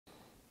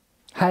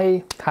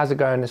Hey, how's it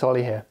going? It's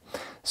Ollie here.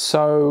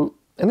 So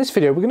in this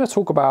video, we're going to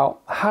talk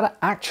about how to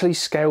actually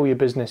scale your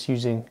business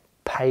using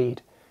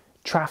paid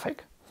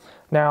traffic.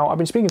 Now, I've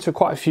been speaking to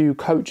quite a few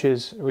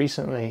coaches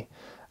recently,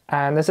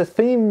 and there's a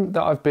theme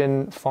that I've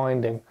been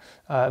finding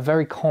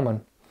very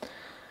common,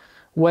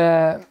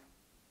 where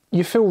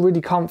you feel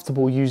really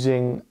comfortable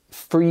using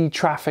free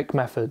traffic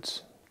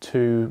methods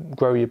to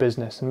grow your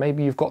business. And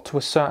maybe you've got to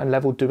a certain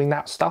level doing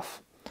that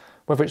stuff,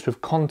 whether it's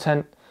with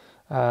content,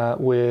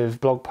 with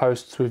blog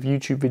posts, with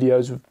YouTube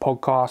videos, with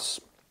podcasts,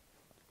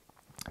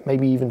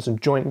 maybe even some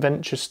joint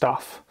venture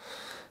stuff,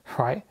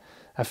 right?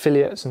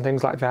 Affiliates and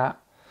things like that.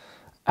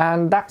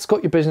 And that's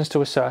got your business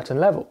to a certain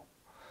level.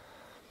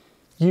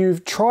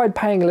 You've tried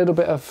paying a little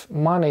bit of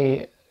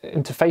money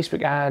into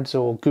Facebook ads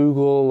or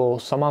Google or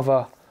some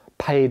other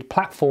paid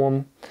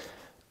platform,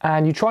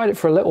 and you tried it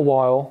for a little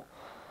while,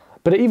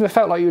 but it either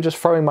felt like you were just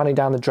throwing money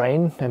down the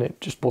drain and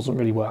it just wasn't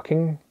really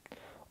working,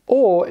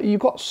 or you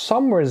got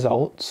some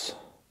results,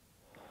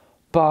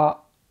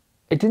 but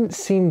it didn't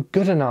seem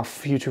good enough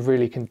for you to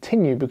really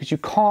continue because you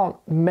can't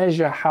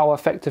measure how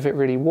effective it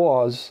really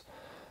was,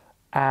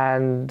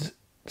 and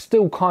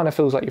still kind of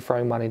feels like you're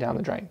throwing money down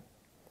the drain,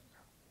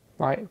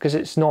 right? Because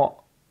it's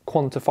not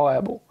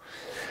quantifiable.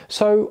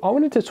 So I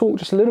wanted to talk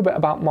just a little bit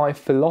about my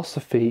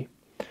philosophy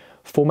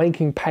for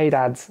making paid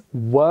ads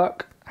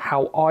work,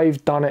 how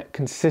I've done it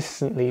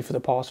consistently for the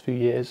past few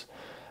years,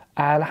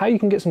 and how you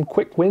can get some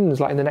quick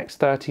wins like in the next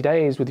 30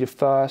 days with your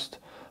first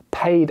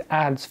paid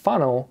ads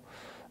funnel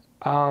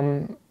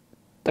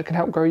that can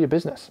help grow your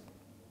business.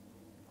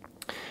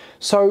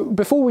 So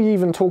before we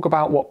even talk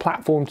about what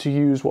platform to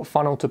use, what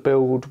funnel to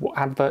build, what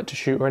advert to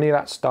shoot, or any of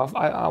that stuff,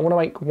 I want to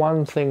make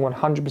one thing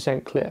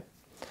 100% clear.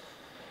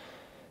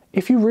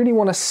 If you really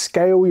want to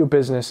scale your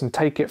business and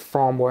take it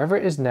from wherever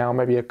it is now,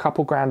 maybe a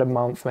couple grand a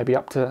month, maybe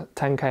up to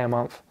 10K a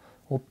month,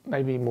 or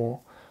maybe more,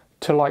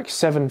 to like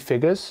 7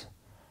 figures,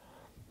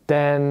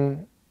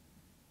 then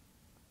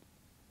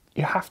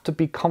you have to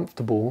be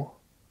comfortable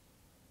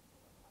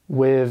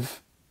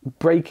with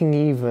breaking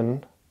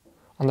even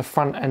on the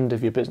front end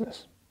of your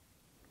business.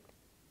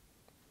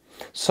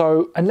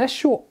 So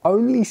unless you're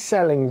only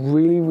selling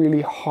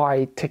really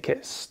high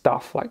ticket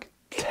stuff like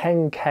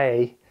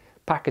 10K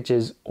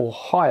packages or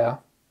higher,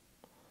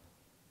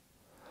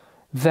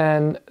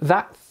 then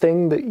that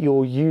thing that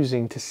you're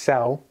using to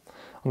sell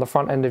on the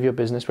front end of your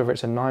business, whether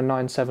it's a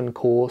 997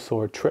 course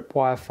or a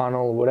tripwire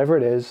funnel or whatever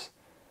it is,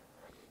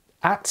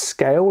 at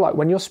scale, like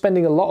when you're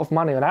spending a lot of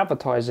money on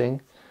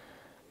advertising,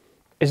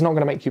 is not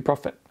going to make you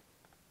profit.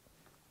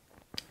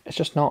 It's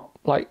just not.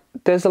 Like,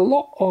 there's a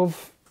lot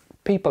of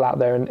people out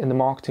there in the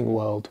marketing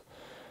world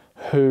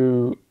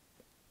who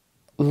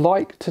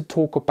like to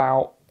talk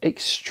about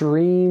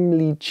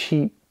extremely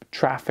cheap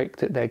traffic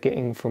that they're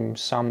getting from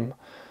some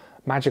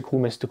magical,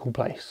 mystical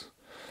place,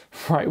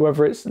 right?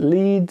 Whether it's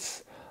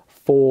leads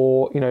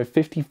for,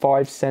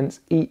 55 cents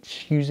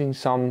each using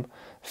some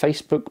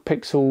Facebook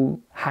pixel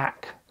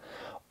hack,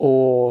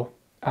 or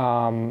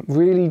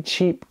really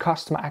cheap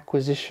customer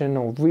acquisition,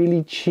 or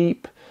really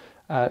cheap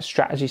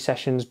strategy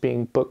sessions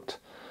being booked.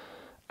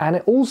 And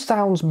it all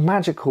sounds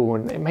magical,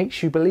 and it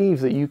makes you believe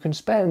that you can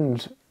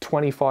spend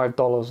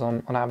 $25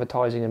 on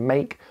advertising and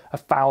make a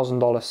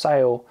 $1,000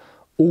 sale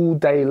all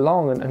day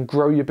long and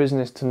grow your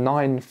business to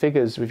 9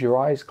 figures with your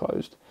eyes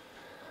closed.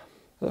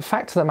 The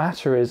fact of the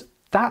matter is,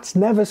 that's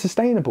never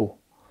sustainable.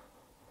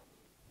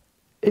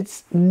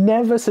 It's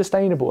never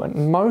sustainable.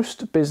 And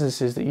most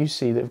businesses that you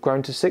see that have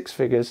grown to 6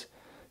 figures,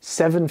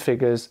 7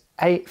 figures,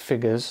 8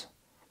 figures,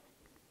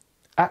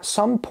 at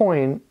some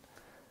point,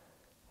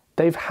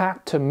 they've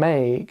had to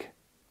make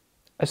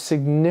a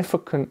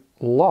significant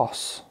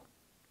loss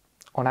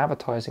on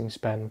advertising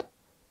spend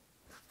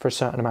for a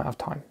certain amount of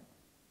time.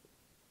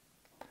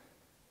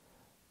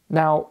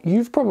 Now,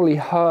 you've probably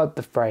heard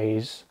the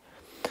phrase,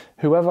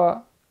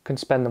 whoever can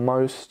spend the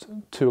most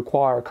to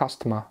acquire a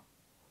customer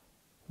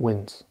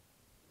wins.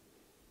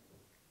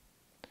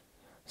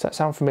 Does that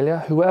sound familiar?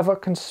 Whoever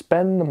can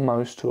spend the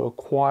most to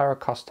acquire a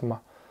customer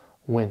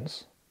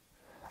wins.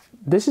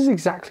 This is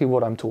exactly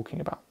what I'm talking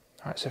about.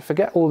 All right, so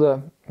forget all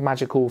the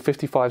magical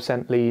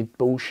 55-cent lead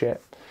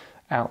bullshit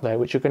out there,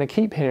 which you're going to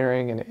keep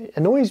hearing, and it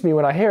annoys me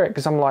when I hear it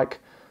because I'm like,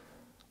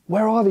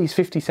 where are these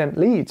 50-cent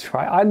leads,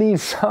 right? I need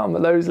some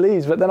of those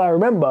leads, but then I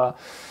remember,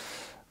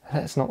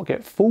 let's not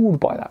get fooled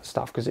by that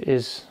stuff because it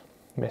is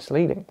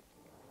misleading,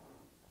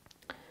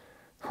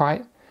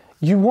 right?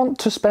 You want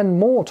to spend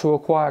more to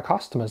acquire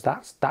customers.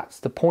 That's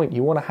the point.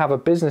 You want to have a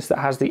business that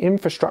has the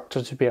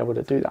infrastructure to be able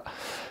to do that.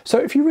 So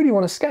if you really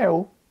want to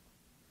scale,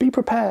 be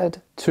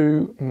prepared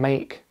to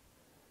make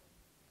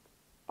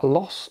a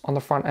loss on the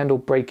front end or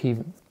break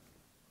even.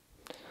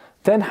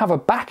 Then have a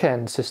back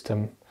end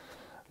system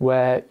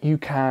where you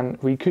can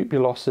recoup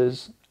your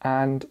losses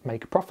and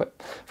make a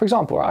profit. For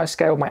example, I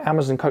scaled my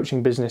Amazon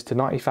coaching business to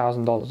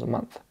 $90,000 a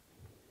month.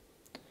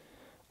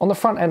 On the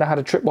front end, I had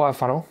a tripwire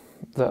funnel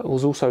that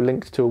was also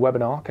linked to a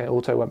webinar, okay,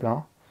 auto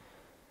webinar.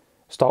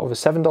 Start with a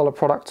 $7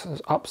 product,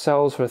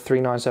 upsells for a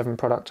 $397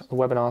 product. The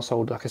webinar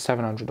sold like a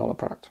 $700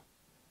 product.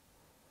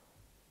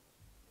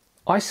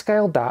 I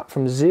scaled that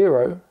from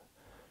 0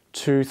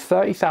 to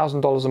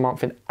 $30,000 a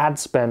month in ad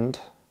spend.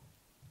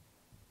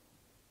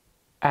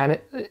 And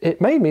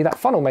that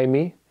funnel made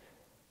me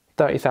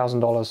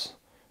 $30,000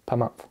 per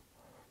month.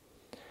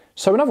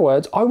 So in other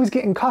words, I was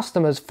getting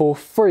customers for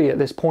free at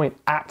this point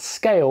at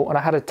scale, and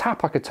I had a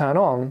tap I could turn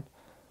on,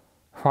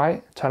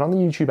 right? Turn on the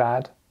YouTube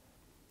ad,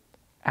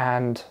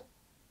 and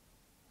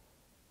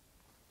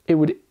it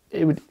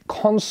would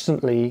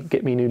constantly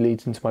get me new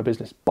leads into my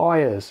business,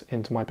 buyers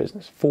into my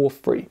business for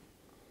free.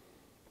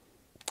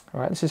 All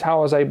right, this is how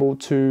I was able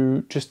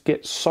to just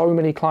get so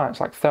many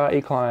clients, like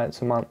 30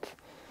 clients a month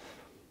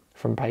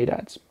from paid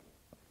ads.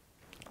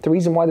 The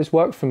reason why this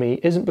worked for me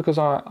isn't because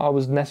I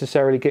was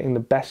necessarily getting the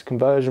best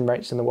conversion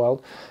rates in the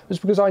world. It was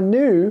because I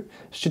knew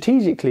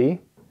strategically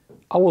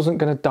I wasn't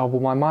going to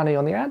double my money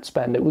on the ad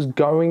spend. It was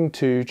going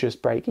to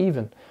just break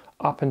even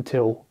up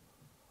until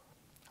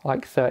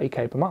like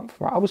 30K per month,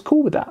 right? I was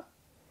cool with that.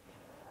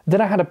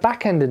 Then I had a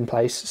back end in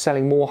place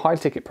selling more high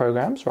ticket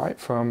programs, right?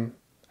 From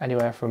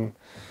anywhere from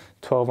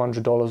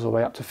 $1,200 all the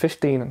way up to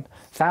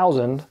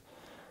 $15,000.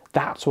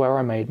 That's where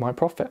I made my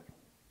profit.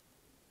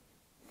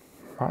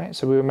 Right?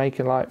 So we were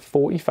making like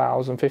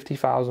 40,000,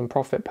 50,000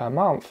 profit per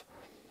month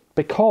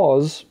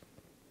because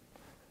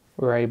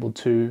we were able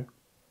to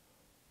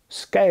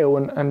scale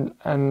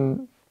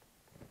and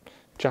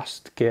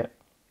just get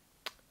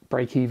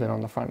break even on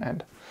the front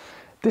end.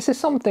 This is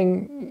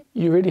something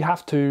you really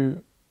have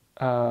to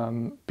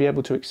be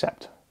able to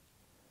accept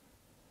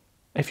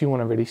if you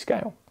want to really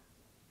scale.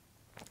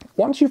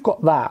 Once you've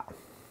got that,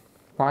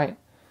 right,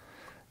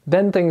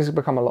 then things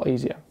become a lot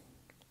easier.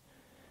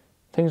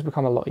 Things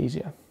become a lot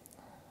easier.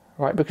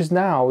 Right, because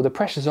now the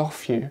pressure's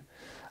off you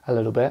a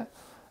little bit,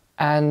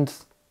 and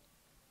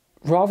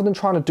rather than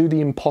trying to do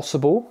the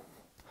impossible,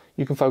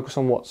 you can focus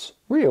on what's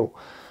real.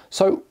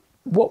 So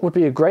what would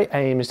be a great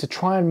aim is to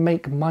try and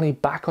make money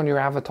back on your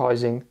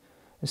advertising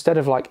instead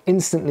of like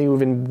instantly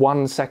within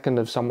 1 second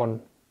of someone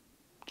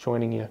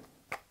joining your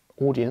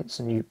audience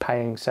and you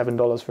paying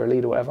 $7 for a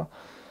lead or whatever,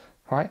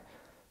 right?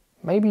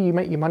 Maybe you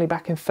make your money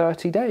back in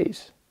 30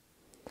 days.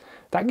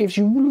 That gives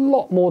you a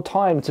lot more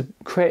time to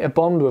create a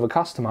bond with a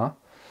customer,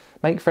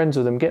 make friends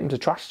with them, get them to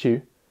trust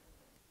you,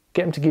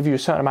 get them to give you a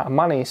certain amount of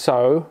money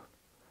so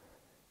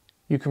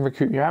you can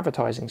recoup your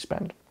advertising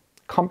spend.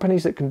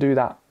 Companies that can do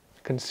that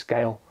can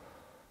scale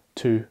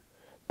to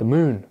the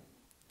moon.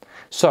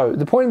 So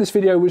the point of this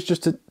video was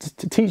just to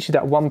teach you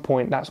that one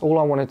point. That's all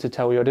I wanted to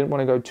tell you. I didn't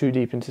want to go too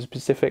deep into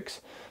specifics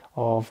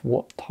of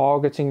what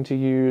targeting to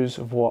use,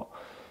 of what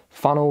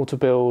funnel to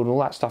build and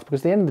all that stuff,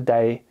 because at the end of the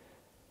day,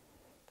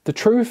 the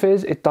truth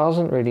is it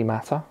doesn't really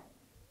matter.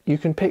 You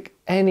can pick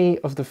any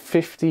of the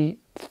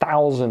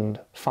 50,000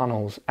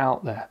 funnels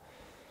out there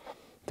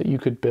that you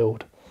could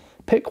build.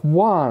 Pick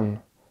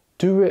one,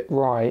 do it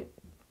right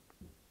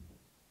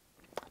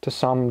to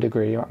some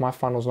degree. My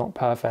funnel's not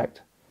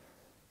perfect,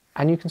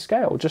 and you can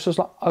scale just as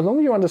long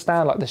as you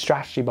understand like the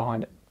strategy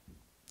behind it.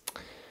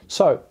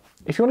 So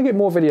if you want to get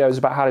more videos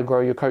about how to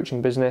grow your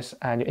coaching business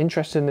and you're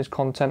interested in this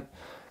content,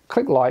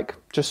 click like,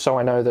 just so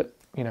I know that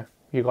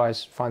you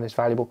guys find this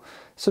valuable.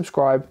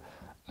 Subscribe.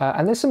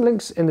 And there's some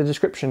links in the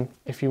description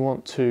if you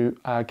want to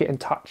get in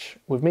touch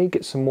with me,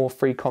 get some more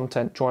free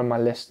content, join my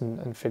list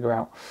and figure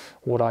out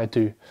what I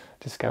do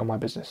to scale my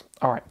business.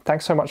 All right,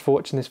 thanks so much for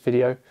watching this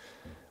video.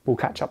 We'll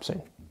catch up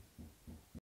soon.